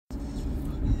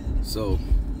So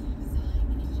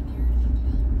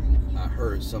I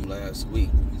heard some last week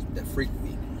that freaked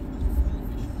me.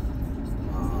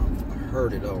 I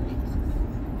heard it on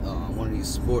one of these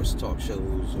sports talk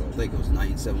shows, or I think it was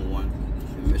 97.1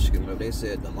 in Michigan. But they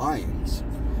said the Lions,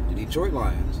 the Detroit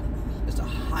Lions, is the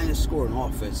highest scoring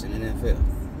offense in the NFL.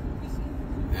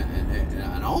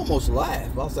 And I almost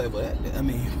laughed. I was like, well, I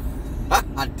mean,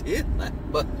 I did laugh.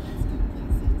 But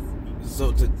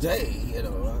so today,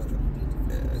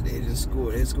 they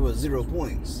scored 0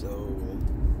 points. So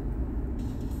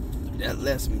that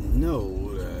lets me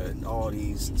know that all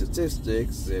these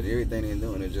statistics and everything they're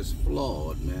doing are just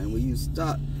flawed, man. When you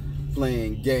stop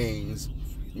playing games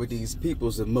with these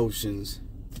people's emotions,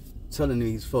 telling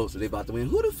these folks that they're about to win,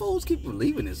 who the folks keep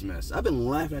believing this mess? I've been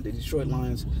laughing at the Detroit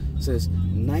Lions since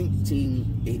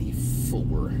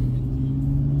 1984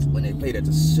 when they played at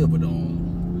the Silverdome.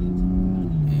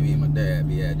 And me and my dad,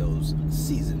 we had those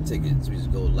season tickets. We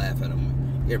just go laugh at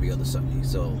them every other Sunday.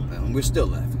 So we're still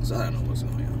laughing. So I don't know what's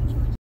going on.